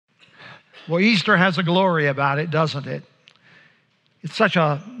Well, Easter has a glory about it, doesn't it? It's such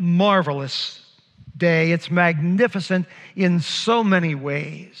a marvelous day. It's magnificent in so many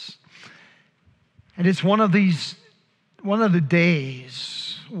ways. And it's one of the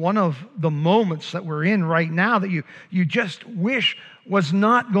days, one of the moments that we're in right now that you just wish was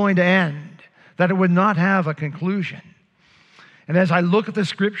not going to end, that it would not have a conclusion. And as I look at the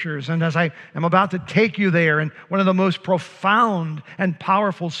scriptures and as I am about to take you there in one of the most profound and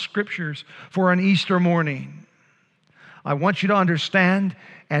powerful scriptures for an Easter morning, I want you to understand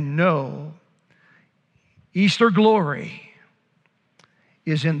and know Easter glory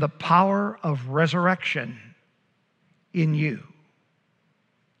is in the power of resurrection in you.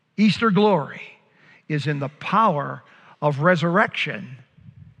 Easter glory is in the power of resurrection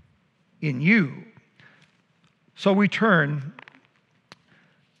in you. So we turn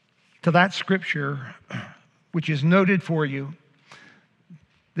to that scripture which is noted for you.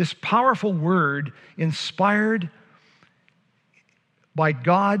 This powerful word inspired by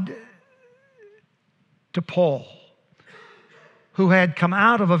God to Paul, who had come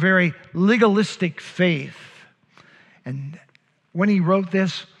out of a very legalistic faith. And when he wrote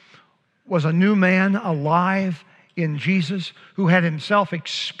this, was a new man alive in Jesus, who had himself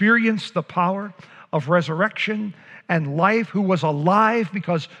experienced the power of resurrection and life, who was alive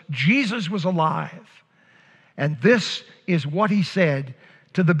because Jesus was alive. And this is what he said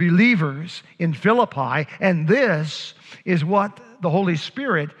to the believers in Philippi, and this is what the Holy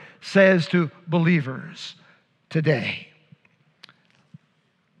Spirit says to believers today.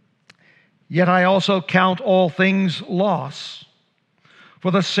 Yet I also count all things loss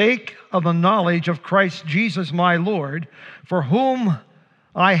for the sake of the knowledge of Christ Jesus my Lord, for whom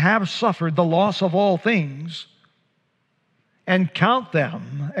I have suffered the loss of all things, and count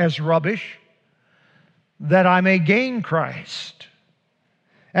them as rubbish, that I may gain Christ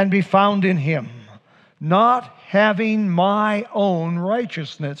and be found in him, not having my own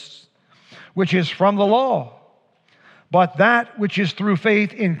righteousness, which is from the law, but that which is through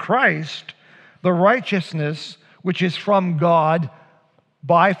faith in Christ, the righteousness which is from God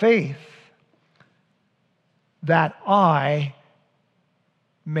by faith, that I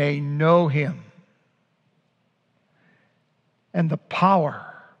may know him and the power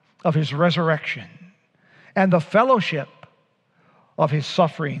of his resurrection and the fellowship of his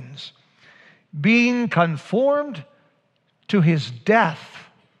sufferings, being conformed to his death,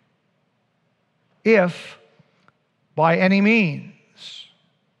 if by any means,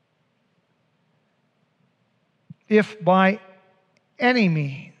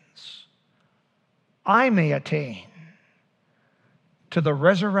 I may attain to the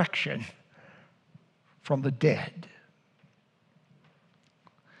resurrection from the dead.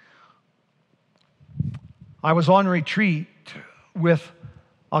 I was on retreat with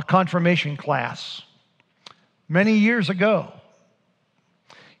a confirmation class many years ago.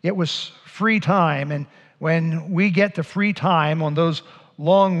 It was free time, and when we get to free time on those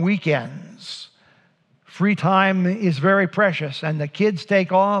long weekends, free time is very precious, and the kids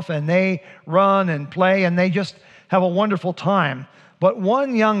take off and they run and play and they just have a wonderful time. But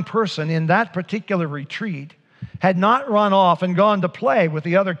one young person in that particular retreat had not run off and gone to play with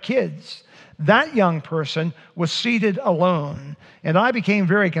the other kids. That young person was seated alone, and I became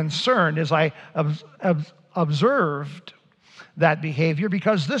very concerned as I observed that behavior,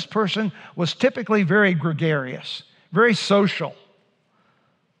 because this person was typically very gregarious, very social,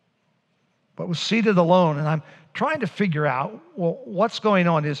 but was seated alone. And I'm trying to figure out, well, what's going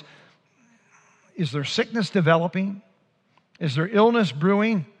on? Is there sickness developing? Is there illness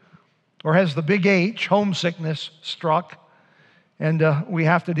brewing? Or has the big H, homesickness, struck? And we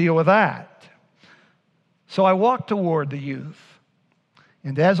have to deal with that. So I walked toward the youth,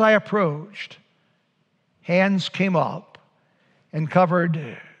 and as I approached, hands came up and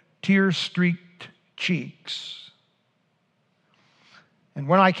covered tear-streaked cheeks. And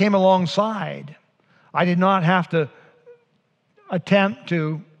when I came alongside, I did not have to attempt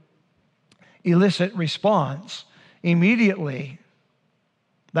to elicit response. Immediately,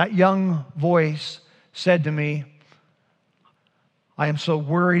 that young voice said to me, "I am so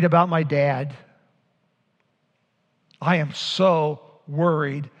worried about my dad. I am so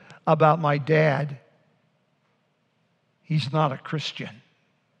worried about my dad. He's not a Christian."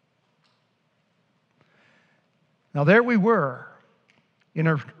 Now there we were in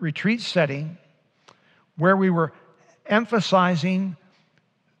a retreat setting where we were emphasizing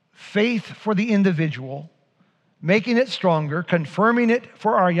faith for the individual, making it stronger, confirming it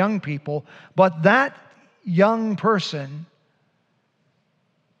for our young people, but that young person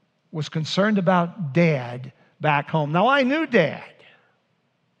was concerned about Dad back home. Now, I knew Dad.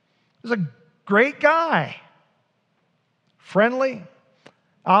 was a great guy, friendly,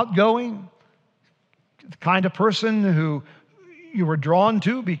 outgoing, the kind of person who you were drawn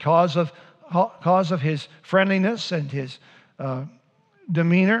to because of his friendliness and his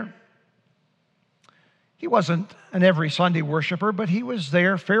demeanor. He wasn't an every Sunday worshiper, but he was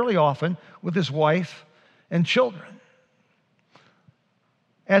there fairly often with his wife and children.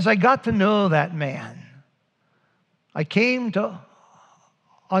 As I got to know that man, I came to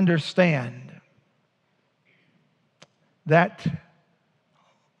understand that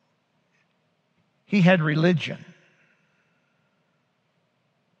he had religion.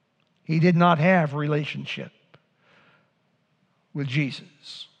 He did not have relationship with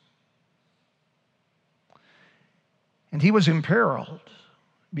Jesus. And he was imperiled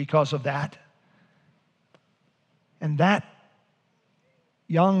because of that. And that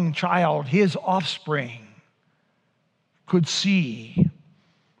young child, his offspring, could see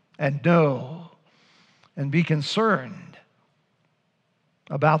and know and be concerned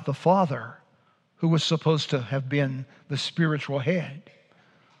about the father who was supposed to have been the spiritual head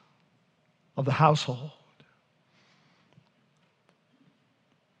of the household.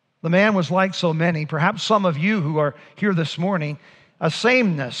 The man was like so many. Perhaps some of you who are here this morning, a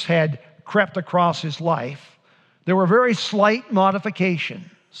sameness had crept across his life. There were very slight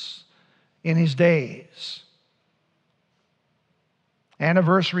modifications in his days.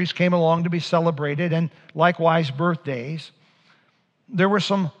 Anniversaries came along to be celebrated, and likewise birthdays. There were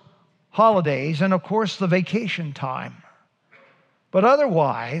some holidays, and of course the vacation time. But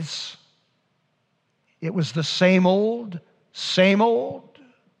otherwise, it was the same old, same old,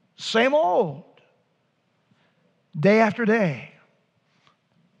 same old. Day after day.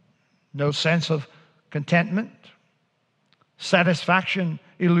 No sense of contentment. Satisfaction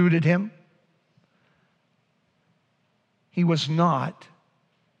eluded him. He was not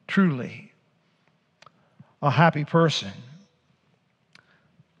truly a happy person.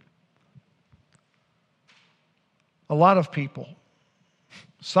 A lot of people,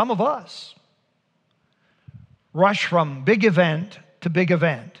 some of us, rush from big event to big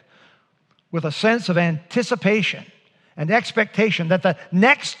event with a sense of anticipation and expectation that the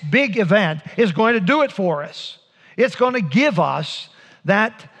next big event is going to do it for us. It's going to give us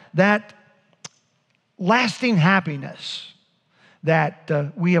that lasting happiness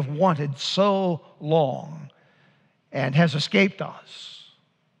that we have wanted so long and has escaped us.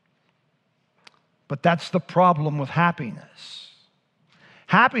 But that's the problem with happiness.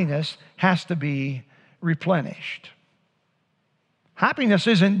 Happiness has to be replenished. Happiness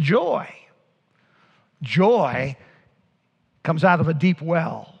isn't joy. Joy comes out of a deep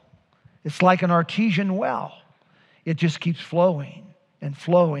well. It's like an artesian well. It just keeps flowing and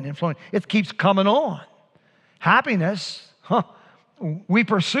flowing and flowing. It keeps coming on. Happiness, we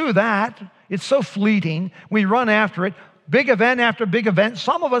pursue that. It's so fleeting. We run after it. Big event after big event.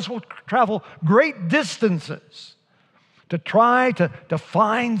 Some of us will travel great distances to try to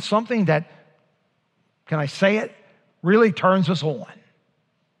find something that, can I say it, really turns us on.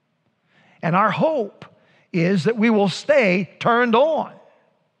 And our hope is that we will stay turned on.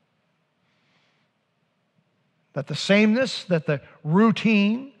 That the sameness, that the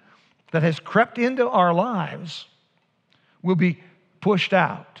routine that has crept into our lives will be pushed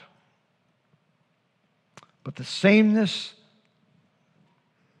out. But the sameness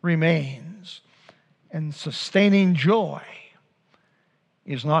remains, and sustaining joy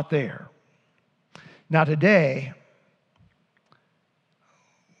is not there. Now today,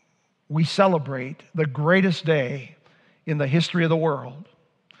 we celebrate the greatest day in the history of the world.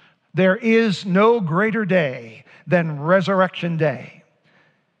 There is no greater day than Resurrection Day.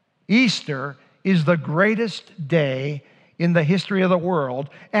 Easter is the greatest day in the history of the world,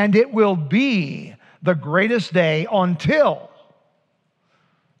 and it will be the greatest day until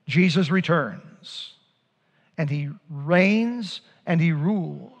Jesus returns. And He reigns and He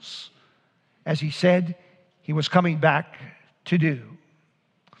rules, as He said He was coming back to do.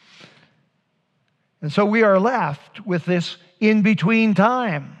 And so we are left with this in-between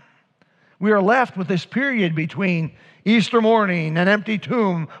time. We are left with this period between Easter morning, an empty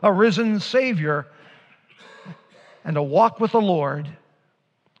tomb, a risen Savior, and a walk with the Lord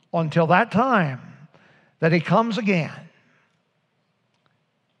until that time that He comes again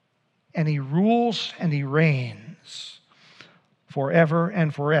and He rules and He reigns forever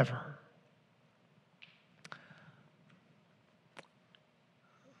and forever.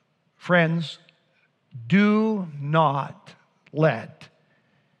 Friends, do not let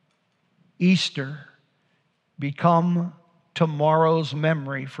Easter become tomorrow's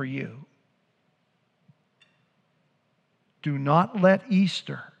memory for you. Do not let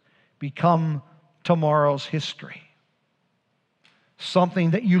Easter become tomorrow's history.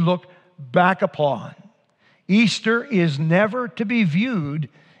 Something that you look back upon. Easter is never to be viewed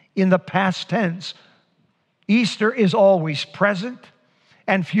in the past tense. Easter is always present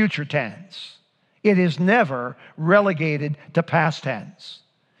and future tense. It is never relegated to past tense.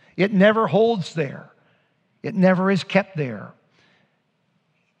 It never holds there. It never is kept there.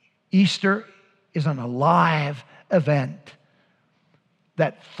 Easter is an alive event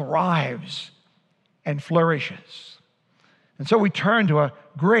that thrives and flourishes. And so we turn to a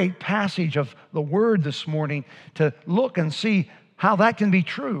great passage of the Word this morning to look and see how that can be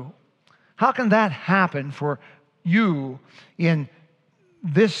true. How can that happen for you in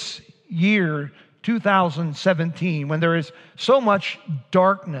this year, 2017, when there is so much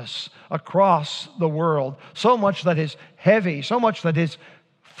darkness across the world, so much that is heavy, so much that is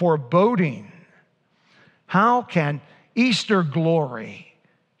foreboding? How can Easter glory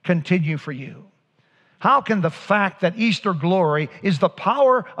continue for you? How can the fact that Easter glory is the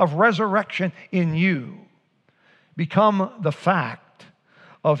power of resurrection in you become the fact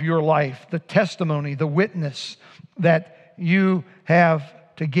of your life, the testimony, the witness that you have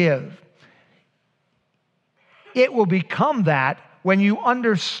to give? It will become that when you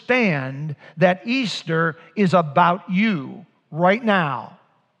understand that Easter is about you right now.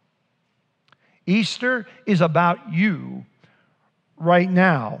 Easter is about you right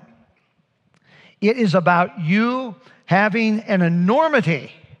now. It is about you having an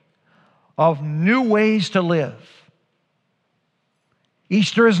enormity of new ways to live.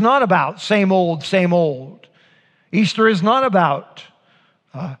 Easter is not about same old, same old. Easter is not about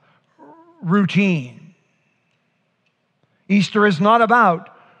routine. Easter is not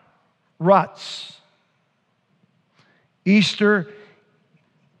about ruts. Easter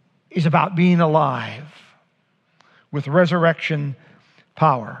is about being alive with resurrection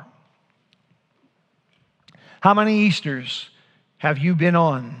power. How many Easters have you been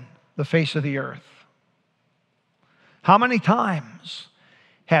on the face of the earth? How many times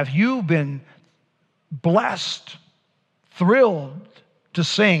have you been blessed, thrilled to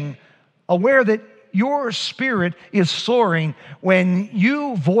sing, aware that your spirit is soaring when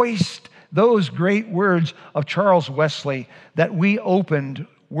you voiced those great words of Charles Wesley that we opened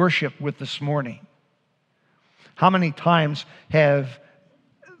worship with this morning? How many times have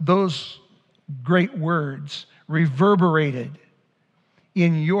those great words reverberated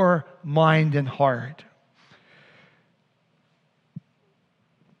in your mind and heart?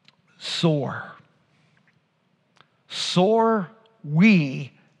 Soar. Soar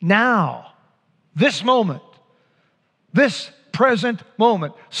we now. This moment. This present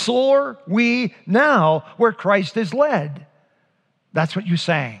moment. Soar we now where Christ is led. That's what you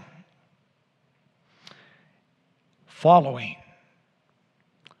sang. Following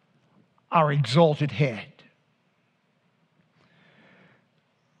our exalted head.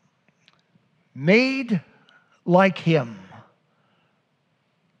 Made like Him.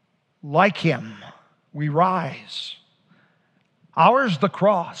 Like Him, we rise. Ours the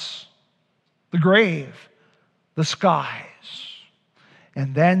cross, the grave, the skies.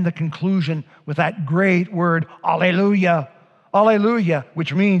 And then the conclusion with that great word, Alleluia, Alleluia,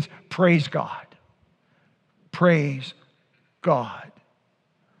 which means praise God. Praise God.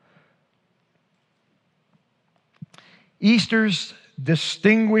 Easter's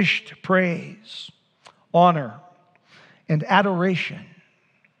distinguished praise, honor, and adoration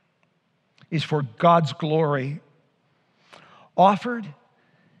is for God's glory, offered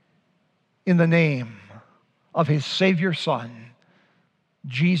in the name of His Savior Son,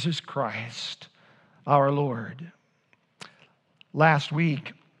 Jesus Christ, our Lord. Last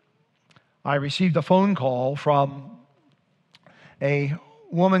week, I received a phone call from a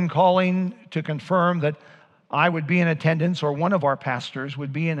woman calling to confirm that I would be in attendance, or one of our pastors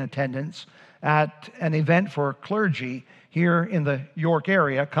would be in attendance at an event for clergy here in the York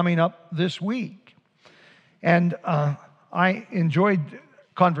area coming up this week. And I enjoyed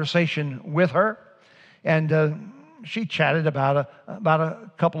conversation with her, and she chatted about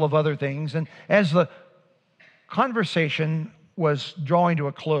a couple of other things. And as the conversation was drawing to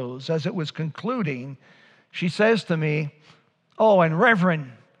a close, as it was concluding, she says to me, "Oh, and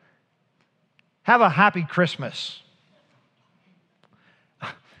Reverend, have a happy Christmas."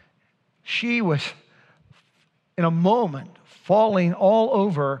 She was, in a moment, falling all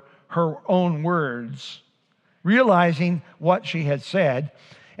over her own words, realizing what she had said,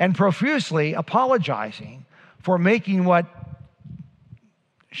 and profusely apologizing for making what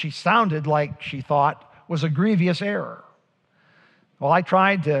she sounded like she thought was a grievous error. Well, I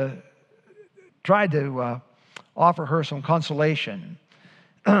tried to offer her some consolation.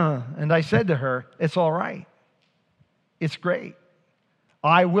 And and I said to her, it's all right. It's great.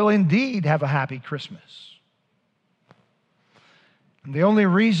 I will indeed have a happy Christmas. And the only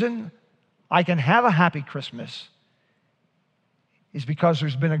reason I can have a happy Christmas is because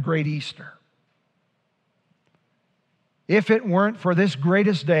there's been a great Easter. If it weren't for this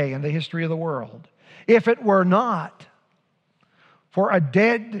greatest day in the history of the world, if it were not for a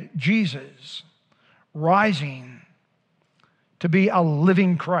dead Jesus rising to be a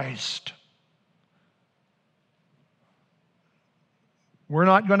living Christ, we're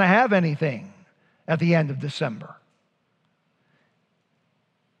not going to have anything at the end of December.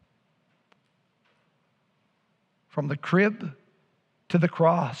 From the crib to the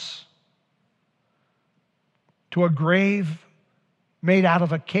cross, to a grave made out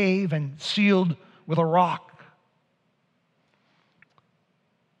of a cave and sealed with a rock,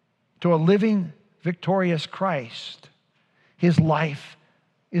 to a living, victorious Christ, His life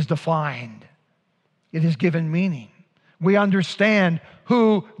is defined. It is given meaning. We understand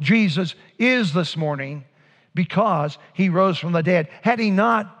who Jesus is this morning because He rose from the dead. Had He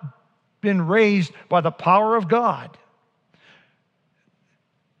not been raised by the power of God,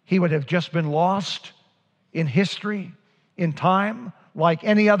 He would have just been lost in history, in time, like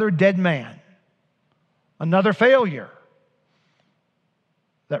any other dead man. Another failure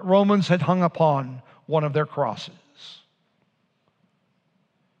that Romans had hung upon one of their crosses.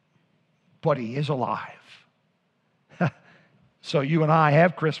 But He is alive. So you and I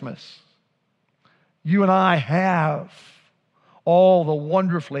have Christmas. You and I have all the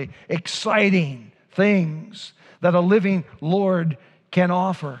wonderfully exciting things that a living Lord can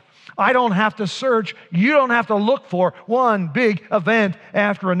offer. I don't have to search. You don't have to look for one big event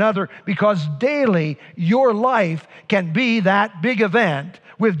after another, because daily your life can be that big event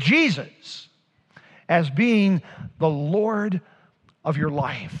with Jesus as being the Lord of your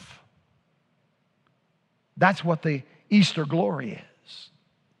life. That's what the Easter glory is.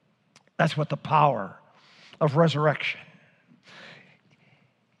 That's what the power of resurrection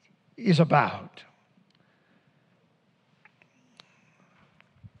is about.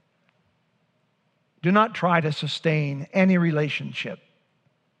 Do not try to sustain any relationship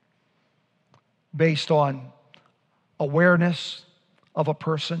based on awareness of a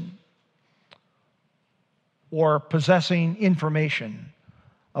person or possessing information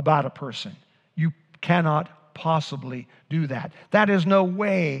about a person. You cannot possibly do that. That is no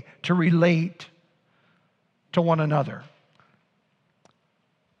way to relate to one another.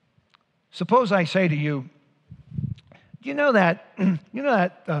 Suppose I say to you, you know that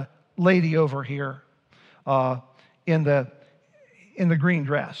lady over here in the green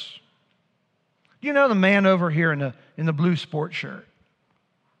dress? You know the man over here in the blue sports shirt?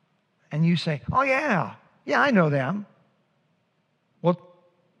 And you say, oh yeah, I know them. Well,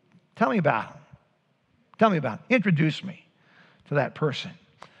 tell me about them. Tell me about them. Introduce me to that person.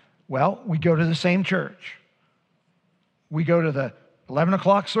 Well, we go to the same church. We go to the 11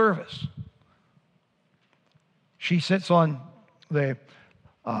 o'clock service. She sits on the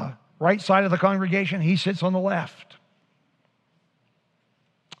right side of the congregation. He sits on the left.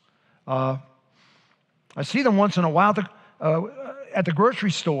 I see them once in a while at the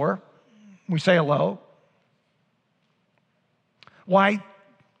grocery store. We say hello. Why,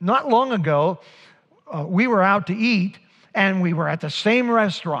 not long ago, we were out to eat, and we were at the same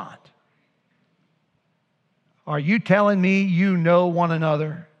restaurant. Are you telling me you know one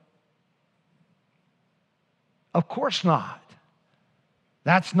another? Of course not.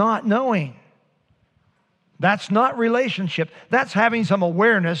 That's not knowing. That's not relationship. That's having some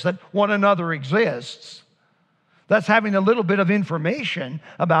awareness that one another exists. That's having a little bit of information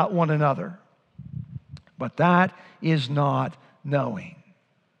about one another. But that is not knowing.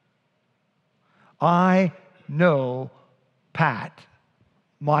 I know Pat,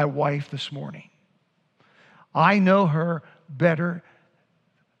 my wife, this morning. I know her better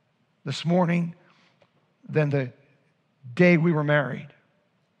this morning than the day we were married.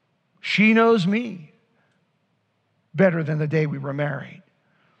 She knows me better than the day we were married.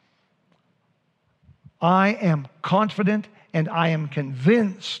 I am confident and I am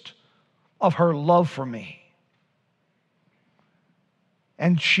convinced of her love for me,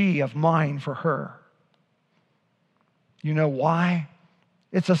 and she of mine for her. You know why?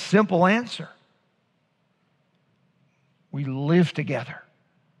 It's a simple answer. We live together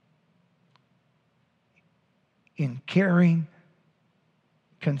in caring,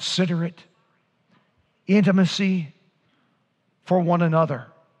 considerate intimacy for one another.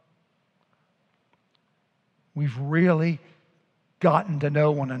 We've really gotten to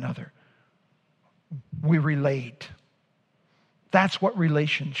know one another. We relate. That's what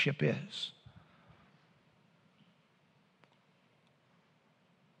relationship is.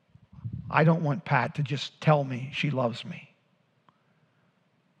 I don't want Pat to just tell me she loves me.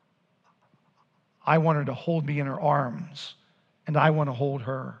 I want her to hold me in her arms, and I want to hold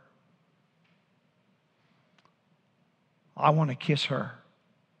her. I want to kiss her.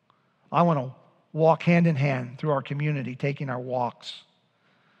 I want to walk hand in hand through our community, taking our walks.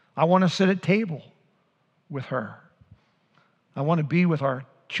 I want to sit at table with her. I want to be with our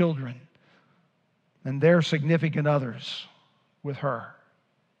children and their significant others with her.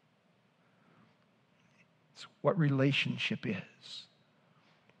 It's what relationship is.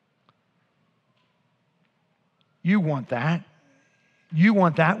 You want that. You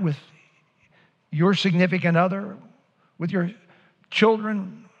want that with your significant other, with your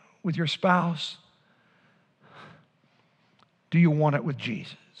children, with your spouse. Do you want it with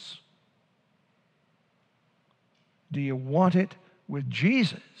Jesus? Do you want it with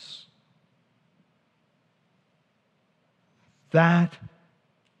Jesus? That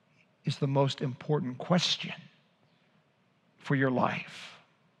is the most important question for your life.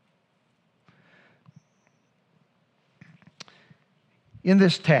 In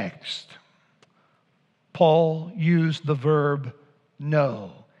this text, Paul used the verb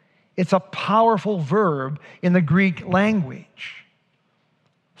know. It's a powerful verb in the Greek language.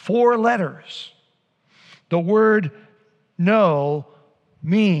 4 letters. The word know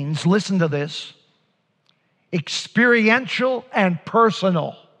means, listen to this, experiential and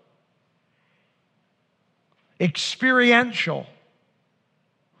personal. Experiential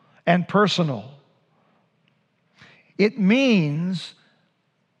and personal. It means,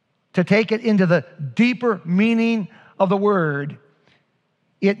 to take it into the deeper meaning of the word,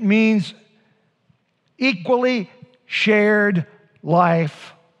 it means equally shared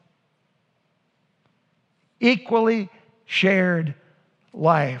life. Equally shared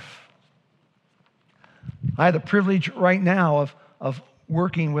life. I have the privilege right now of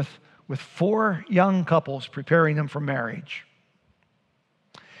working with 4 young couples, preparing them for marriage.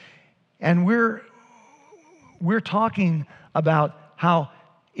 And we're talking about how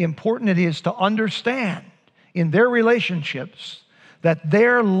important it is to understand in their relationships that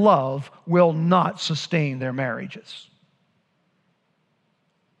their love will not sustain their marriages.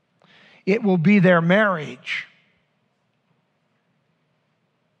 It will be their marriage,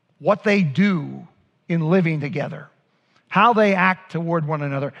 what they do in living together, how they act toward one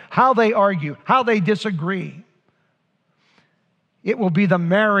another, how they argue, how they disagree. It will be the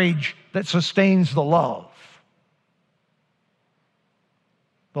marriage that sustains the love.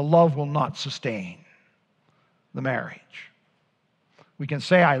 The love will not sustain the marriage. We can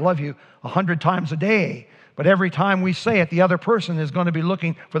say, I love you 100 times a day, but every time we say it, the other person is going to be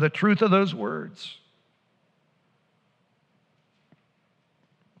looking for the truth of those words.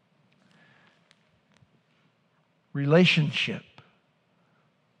 Relationship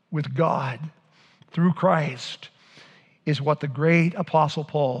with God through Christ is what the great Apostle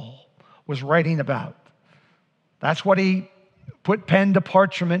Paul was writing about. That's what he put pen to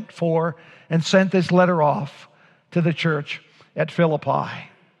parchment for and sent this letter off to the church at Philippi.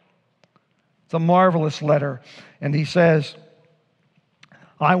 It's a marvelous letter. And he says,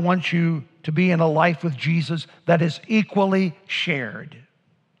 I want you to be in a life with Jesus that is equally shared.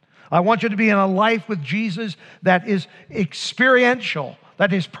 I want you to be in a life with Jesus that is experiential,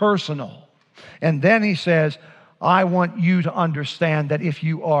 that is personal. And then he says, I want you to understand that if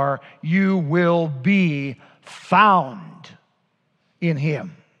you are, you will be found in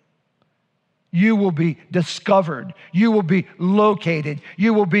Him. You will be discovered. You will be located.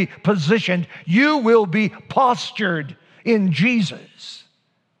 You will be positioned. You will be postured in Jesus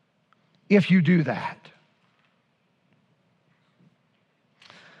if you do that.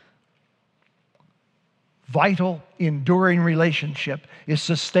 Vital, enduring relationship is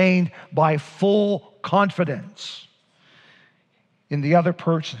sustained by full confidence in the other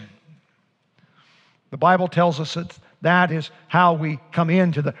person. The Bible tells us that is how we come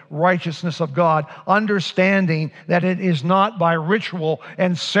into the righteousness of God, understanding that it is not by ritual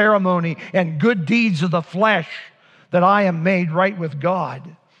and ceremony and good deeds of the flesh that I am made right with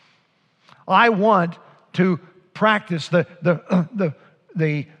God. I want to practice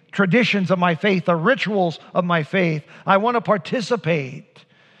the traditions of my faith, the rituals of my faith. I want to participate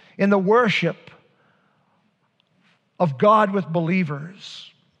in the worship of God with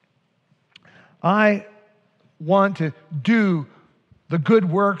believers. I want to do the good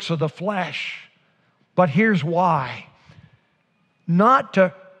works of the flesh. But here's why. Not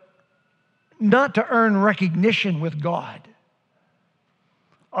to earn recognition with God.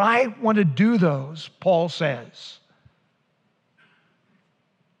 I want to do those, Paul says,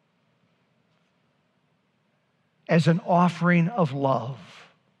 as an offering of love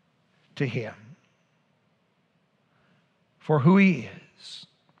to Him for who He is,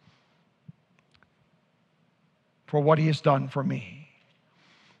 for what He has done for me.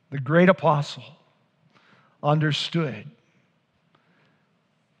 The great apostle understood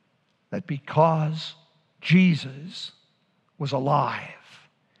that because Jesus was alive,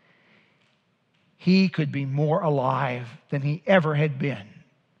 He could be more alive than He ever had been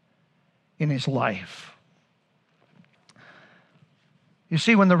in His life. You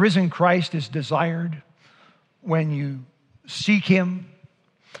see, when the risen Christ is desired, when you seek Him,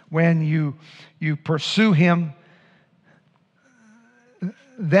 when you pursue Him,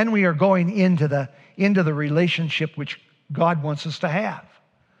 then we are going into the relationship which God wants us to have,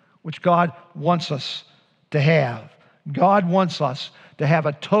 which God wants us to have. God wants us to have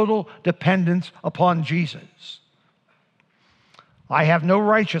a total dependence upon Jesus. I have no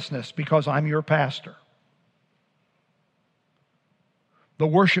righteousness because I'm your pastor. The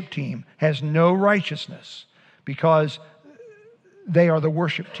worship team has no righteousness because they are the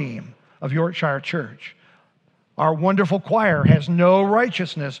worship team of Yorkshire Church. Our wonderful choir has no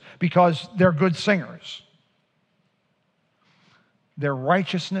righteousness because they're good singers. Their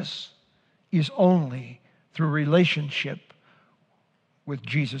righteousness is only through relationship with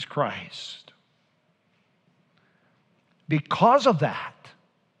Jesus Christ. Because of that,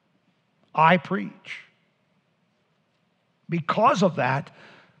 I preach. Because of that,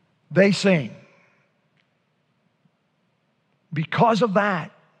 they sing. Because of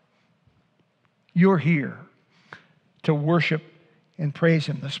that, you're here to worship and praise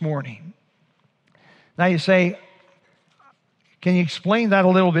Him this morning. Now you say, can you explain that a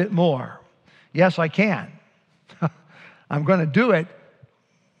little bit more? Yes, I can. I'm going to do it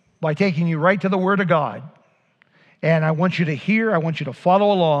by taking you right to the Word of God. And I want you to hear, I want you to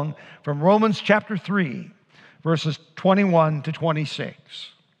follow along from Romans chapter 3, verses 21 to 26.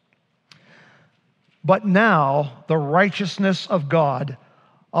 But now the righteousness of God,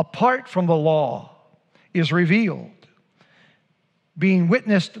 apart from the law, is revealed, being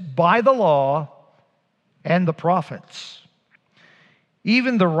witnessed by the law and the prophets,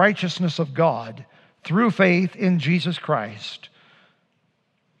 even the righteousness of God through faith in Jesus Christ,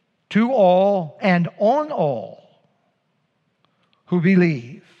 to all and on all who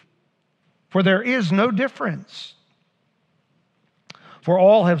believe. For there is no difference. For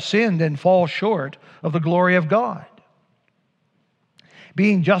all have sinned and fall short of the glory of God,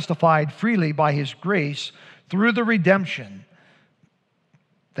 being justified freely by His grace through the redemption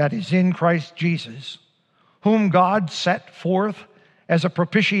that is in Christ Jesus, whom God set forth as a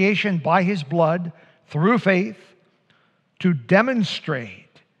propitiation by His blood through faith to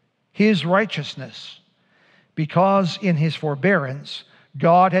demonstrate His righteousness, because in His forbearance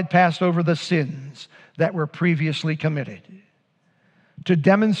God had passed over the sins that were previously committed, to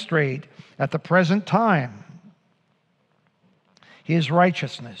demonstrate at the present time His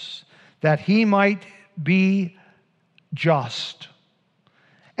righteousness, that He might be just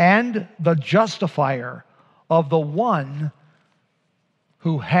and the justifier of the one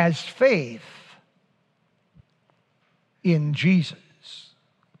who has faith in Jesus.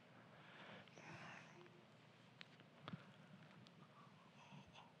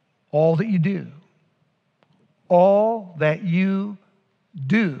 All that you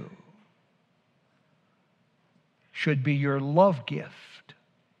do should be your love gift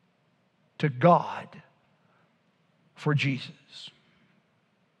to God for Jesus.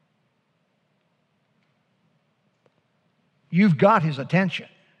 You've got His attention.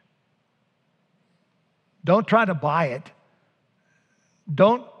 Don't try to buy it.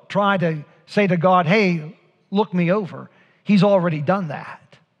 Don't try to say to God, hey, look me over. He's already done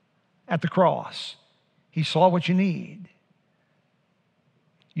that at the cross. He saw what you need.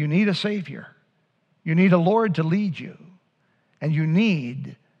 You need a Savior. You need a Lord to lead you. And you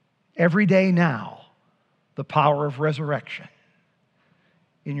need, every day now, the power of resurrection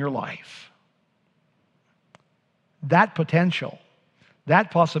in your life. That potential,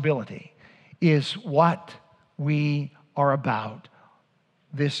 that possibility is what we are about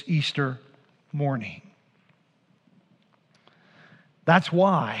this Easter morning. That's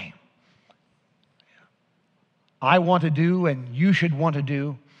why I want to do, and you should want to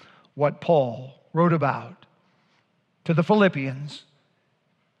do, what Paul wrote about to the Philippians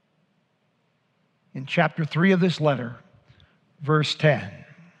in chapter 3 of this letter, verse 10.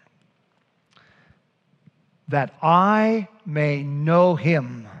 That I may know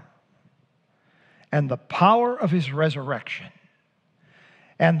Him and the power of His resurrection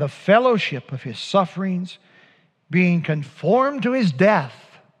and the fellowship of His sufferings, being conformed to His death,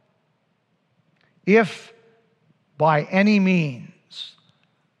 if by any means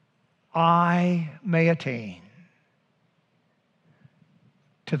I may attain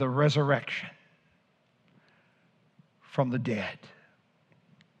to the resurrection from the dead.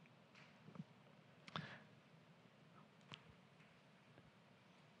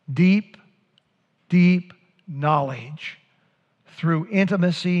 Deep, deep knowledge through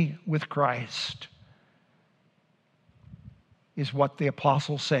intimacy with Christ is what the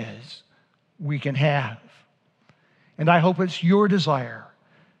apostle says we can have. And I hope it's your desire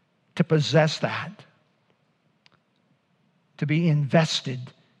to possess that, to be invested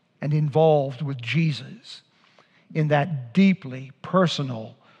and involved with Jesus in that deeply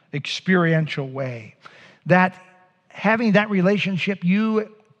personal, experiential way. That having that relationship,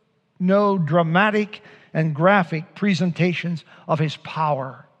 you know dramatic and graphic presentations of His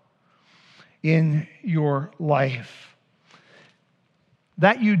power in your life.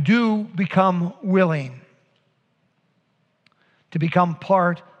 That you do become willing to become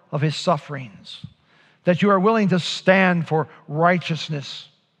part of His sufferings. That you are willing to stand for righteousness.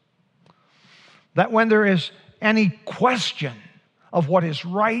 That when there is any question of what is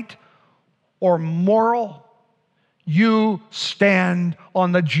right or moral, you stand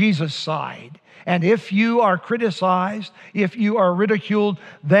on the Jesus side. And if you are criticized, if you are ridiculed,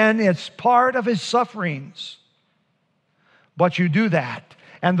 then it's part of His sufferings. But you do that.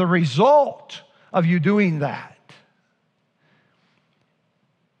 And the result of you doing that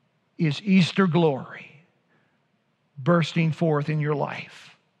is Easter glory bursting forth in your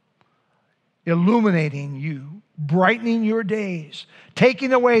life, illuminating you, brightening your days,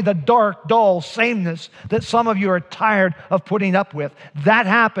 taking away the dark, dull sameness that some of you are tired of putting up with. That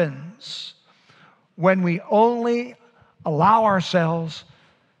happens when we only allow ourselves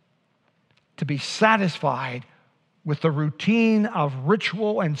to be satisfied with the routine of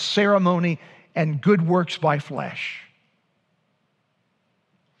ritual and ceremony and good works by flesh.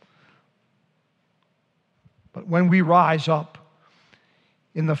 But when we rise up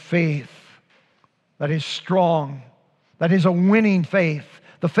in the faith that is strong, that is a winning faith,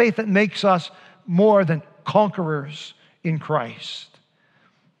 the faith that makes us more than conquerors in Christ,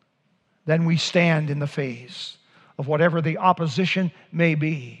 then we stand in the face of whatever the opposition may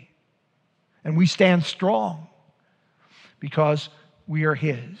be. And we stand strong because we are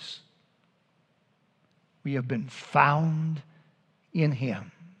His. We have been found in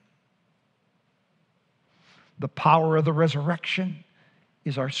Him. The power of the resurrection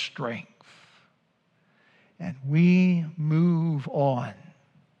is our strength. And we move on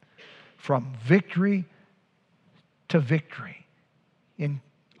from victory to victory in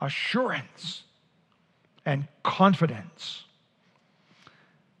assurance and confidence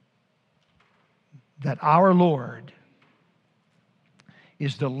that our Lord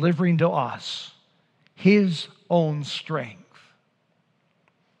is delivering to us His own strength,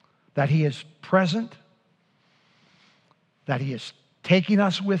 that He is present, that He is taking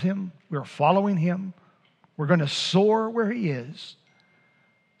us with Him, we're following Him, we're going to soar where He is,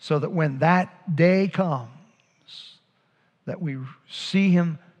 so that when that day comes, that we see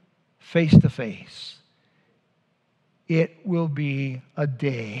Him face to face, it will be a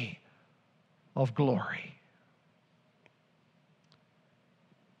day of glory.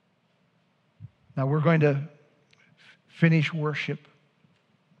 Now we're going to finish worship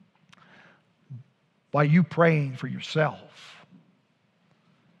by you praying for yourself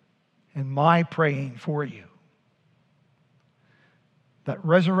and my praying for you. That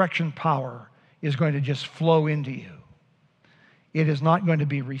resurrection power is going to just flow into you. It is not going to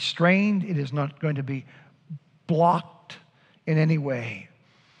be restrained. It is not going to be blocked in any way.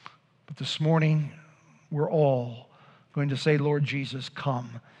 But this morning, we're all going to say, Lord Jesus,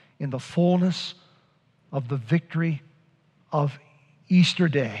 come in the fullness of the victory of Easter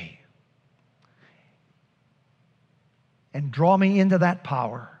Day. And draw me into that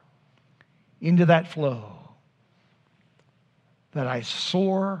power, into that flow, that I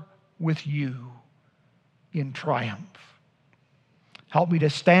soar with you in triumph. Help me to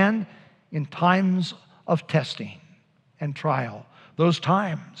stand in times of testing and trial, those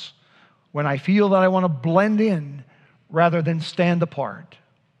times when I feel that I want to blend in rather than stand apart.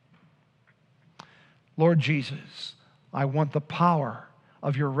 Lord Jesus, I want the power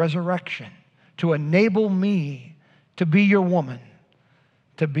of your resurrection to enable me to be your woman,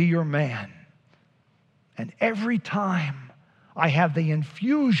 to be your man. And every time I have the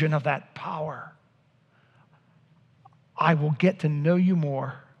infusion of that power, I will get to know you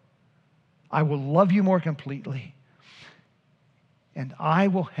more. I will love you more completely. And I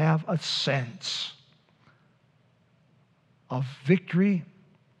will have a sense of victory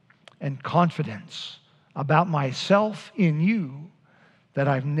and confidence about myself in you that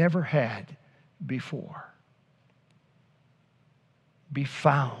I've never had before. Be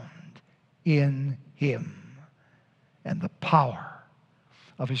found in him and the power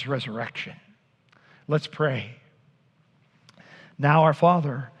of his resurrection. Let's pray. Now, our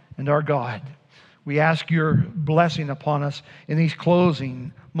Father and our God, we ask your blessing upon us in these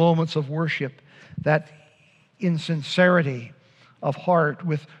closing moments of worship, that in sincerity of heart,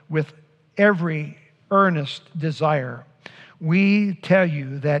 with every earnest desire, we tell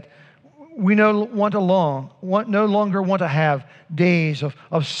you that we no longer want to have days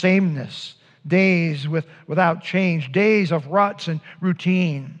of sameness, days without change, days of ruts and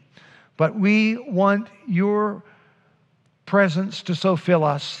routine. But we want your presence to so fill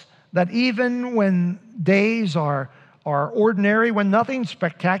us that even when days are ordinary, when nothing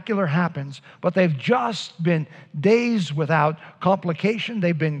spectacular happens, but they've just been days without complication,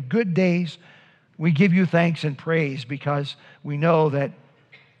 they've been good days, we give you thanks and praise because we know that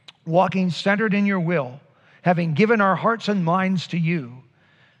walking centered in your will, having given our hearts and minds to you,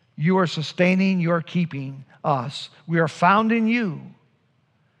 you are sustaining, you are keeping us. We are found in you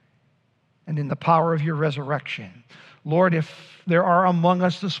and in the power of your resurrection. Lord, if there are among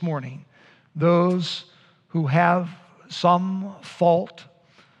us this morning those who have some fault,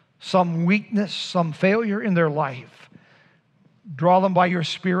 some weakness, some failure in their life, draw them by your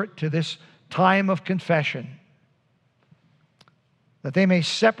Spirit to this time of confession, that they may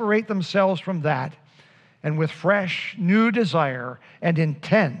separate themselves from that and with fresh, new desire and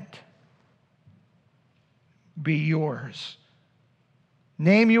intent be yours.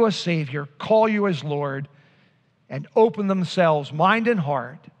 Name you as Savior, call you as Lord, and open themselves, mind and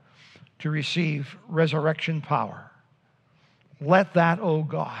heart, to receive resurrection power. Let that, O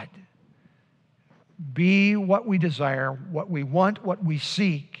God, be what we desire, what we want, what we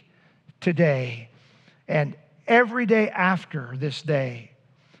seek today and every day after this day,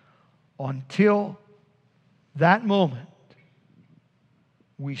 until that moment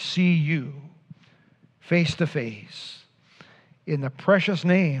we see you face to face. In the precious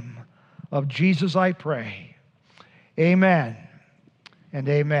name of Jesus I pray. Amen and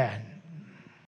amen.